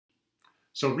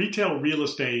So retail real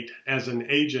estate as an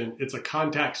agent, it's a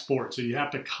contact sport. So you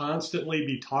have to constantly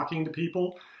be talking to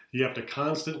people. You have to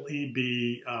constantly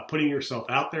be putting yourself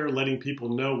out there, letting people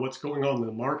know what's going on in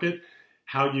the market,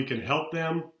 how you can help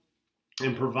them,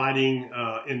 and providing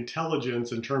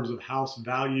intelligence in terms of house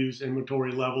values,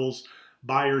 inventory levels,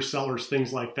 buyers, sellers,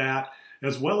 things like that,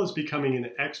 as well as becoming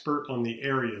an expert on the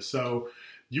area. So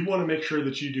you want to make sure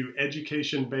that you do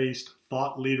education-based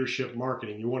thought leadership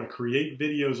marketing. You want to create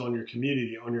videos on your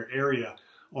community, on your area,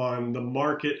 on the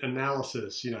market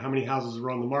analysis. You know, how many houses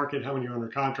are on the market, how many are under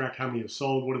contract, how many have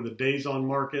sold, what are the days on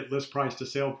market, list price to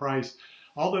sale price,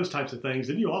 all those types of things.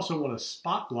 And you also want to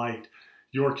spotlight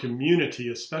your community,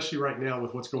 especially right now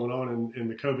with what's going on in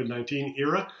the COVID-19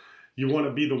 era. You want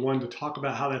to be the one to talk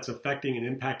about how that's affecting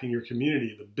and impacting your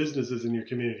community, the businesses in your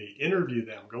community. Interview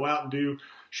them. Go out and do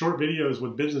short videos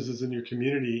with businesses in your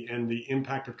community and the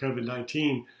impact of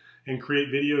COVID-19, and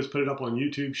create videos, put it up on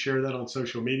YouTube, share that on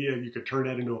social media. You could turn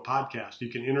that into a podcast. You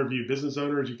can interview business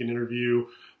owners. You can interview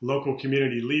local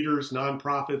community leaders,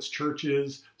 nonprofits,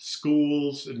 churches,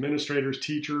 schools, administrators,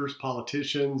 teachers,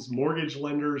 politicians, mortgage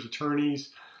lenders,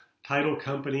 attorneys, title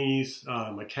companies,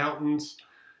 accountants,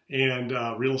 and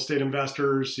real estate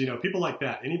investors, you know, people like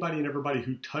that. Anybody and everybody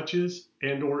who touches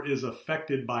and or is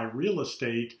affected by real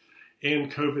estate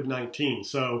and COVID-19.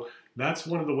 So that's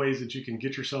one of the ways that you can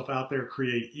get yourself out there,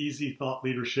 create easy thought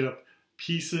leadership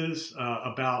pieces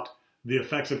about the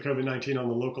effects of COVID-19 on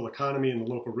the local economy and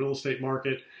the local real estate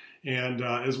market, and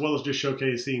as well as just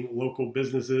showcasing local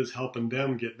businesses, helping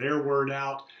them get their word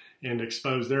out and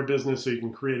expose their business. So you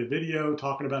can create a video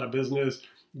talking about a business,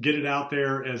 get it out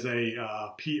there as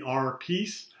a PR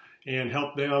piece, and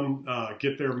help them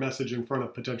get their message in front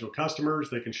of potential customers.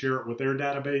 They can share it with their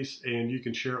database, and you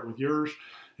can share it with yours.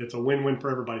 It's a win-win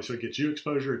for everybody. So it gets you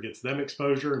exposure, it gets them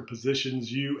exposure, and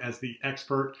positions you as the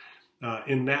expert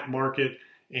in that market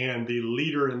and the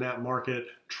leader in that market,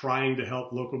 trying to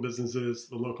help local businesses,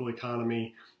 the local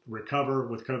economy recover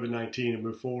with COVID-19 and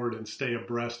move forward and stay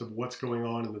abreast of what's going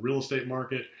on in the real estate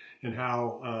market and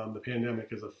how the pandemic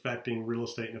is affecting real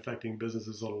estate and affecting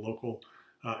businesses on a local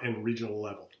and regional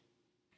level.